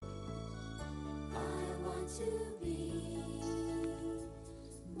to be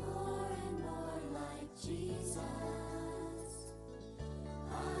more and more like Jesus.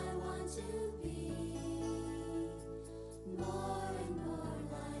 I want to be more and more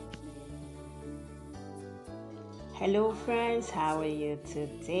like Him. Hello, friends. How are you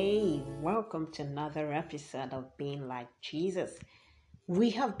today? Welcome to another episode of Being Like Jesus. We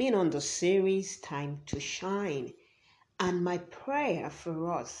have been on the series Time to Shine, and my prayer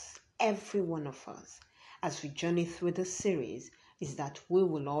for us, every one of us, as we journey through the series, is that we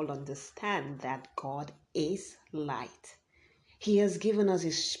will all understand that God is light. He has given us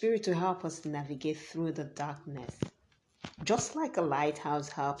His Spirit to help us navigate through the darkness. Just like a lighthouse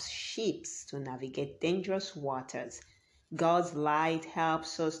helps ships to navigate dangerous waters, God's light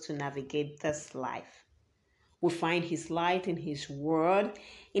helps us to navigate this life. We find His light in His Word,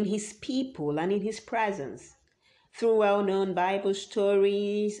 in His people, and in His presence. Through well-known Bible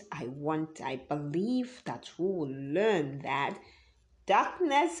stories, I believe that we will learn that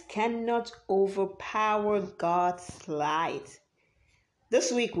darkness cannot overpower God's light.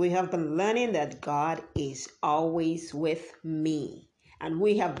 This week we have been learning that God is always with me. And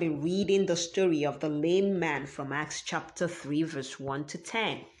we have been reading the story of the lame man from Acts chapter 3 verse 1 to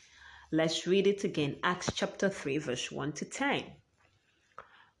 10. Let's read it again. Acts chapter 3 verse 1 to 10.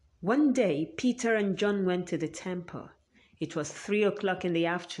 One day, Peter and John went to the temple. It was 3 o'clock in the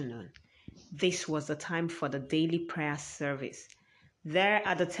afternoon. This was the time for the daily prayer service. There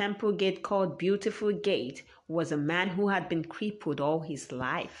at the temple gate called Beautiful Gate was a man who had been crippled all his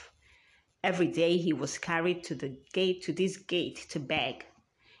life. Every day he was carried to this gate to beg.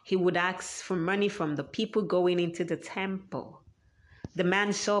 He would ask for money from the people going into the temple. The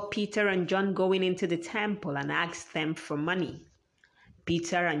man saw Peter and John going into the temple and asked them for money.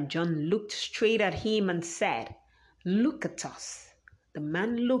 Peter and John looked straight at him and said, "Look at us." The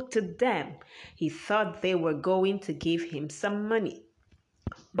man looked at them. He thought they were going to give him some money.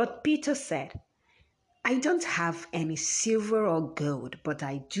 But Peter said, "I don't have any silver or gold, but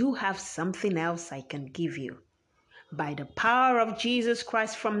I do have something else I can give you. By the power of Jesus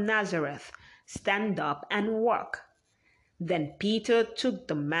Christ from Nazareth, stand up and walk." Then Peter took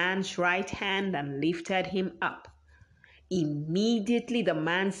the man's right hand and lifted him up. Immediately the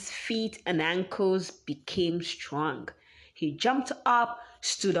man's feet and ankles became strong. He jumped up,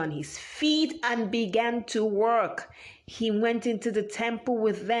 stood on his feet, and began to work. He went into the temple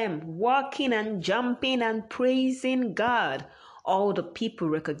with them, walking and jumping and praising God. All the people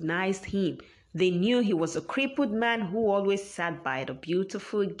recognized him. They knew he was a crippled man who always sat by the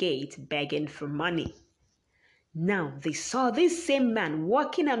beautiful gate begging for money. Now they saw this same man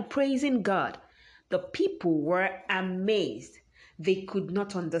walking and praising God. The people were amazed. They could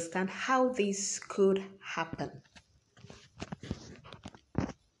not understand how this could happen.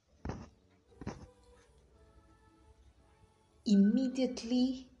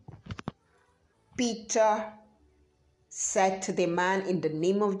 Immediately, Peter said to the man, "In the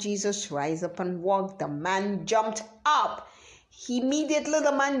name of Jesus, rise up and walk." The man jumped up. Immediately,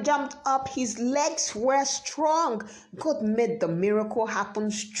 the man jumped up. His legs were strong. God made the miracle happen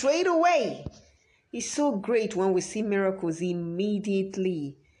straight away. It's so great when we see miracles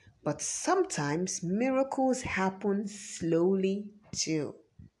immediately. But sometimes miracles happen slowly too.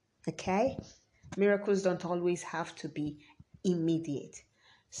 Okay? Miracles don't always have to be immediate.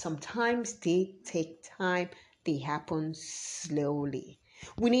 Sometimes they take time, they happen slowly.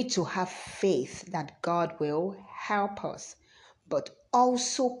 We need to have faith that God will help us, but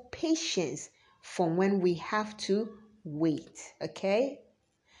also patience for when we have to wait. Okay?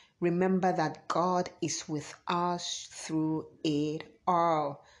 Remember that God is with us through it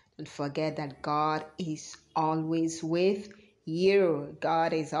all. Don't forget that God is always with you.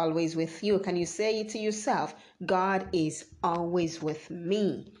 God is always with you. Can you say it to yourself? God is always with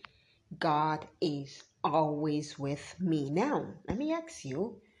me. God is always with me. Now, let me ask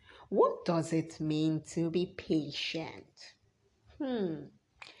you, what does it mean to be patient?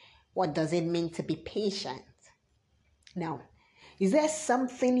 What does it mean to be patient? Now, is there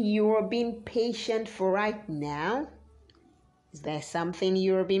something you're being patient for right now? Is there something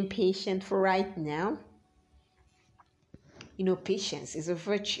you're being patient for right now? You know, patience is a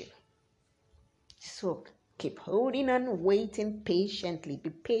virtue. So keep holding on, waiting patiently. Be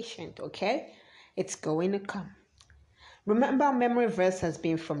patient, okay? It's going to come. Remember, our memory verse has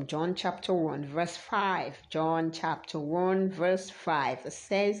been from John chapter 1, verse 5. John chapter 1, verse 5. It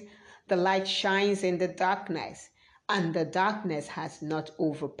says, "The light shines in the darkness, and the darkness has not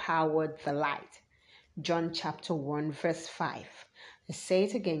overpowered the light." John chapter 1, verse 5. Let's say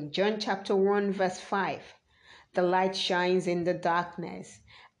it again. John chapter 1, verse 5. "The light shines in the darkness,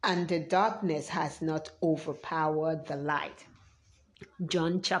 and the darkness has not overpowered the light.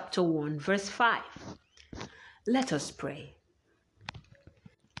 John chapter 1, verse 5. Let us pray.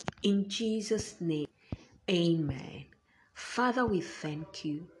 In Jesus' name, amen. Father, we thank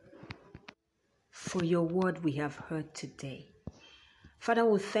you for your word we have heard today. Father,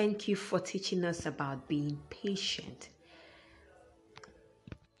 we thank you for teaching us about being patient.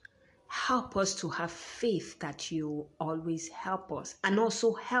 Help us to have faith that you always help us, and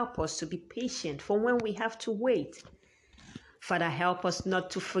also help us to be patient for when we have to wait. Father, help us not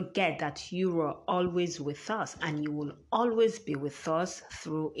to forget that you are always with us and you will always be with us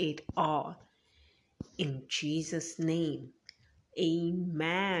through it all. In Jesus' name,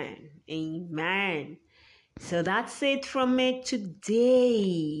 amen. Amen. So that's it from me today.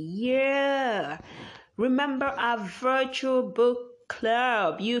 Yeah. Remember our virtual book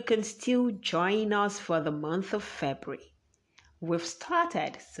club. You can still join us for the month of February. We've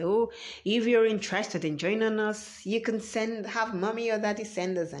started. So if you're interested in joining us, you can have mommy or daddy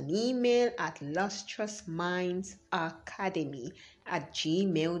send us an email at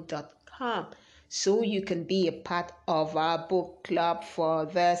lustriousmindsacademy@gmail.com so you can be a part of our book club for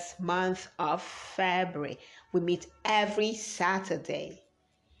this month of February. We meet every Saturday.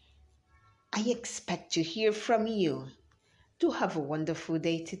 I expect to hear from you. Do have a wonderful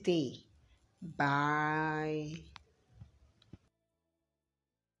day today. Bye.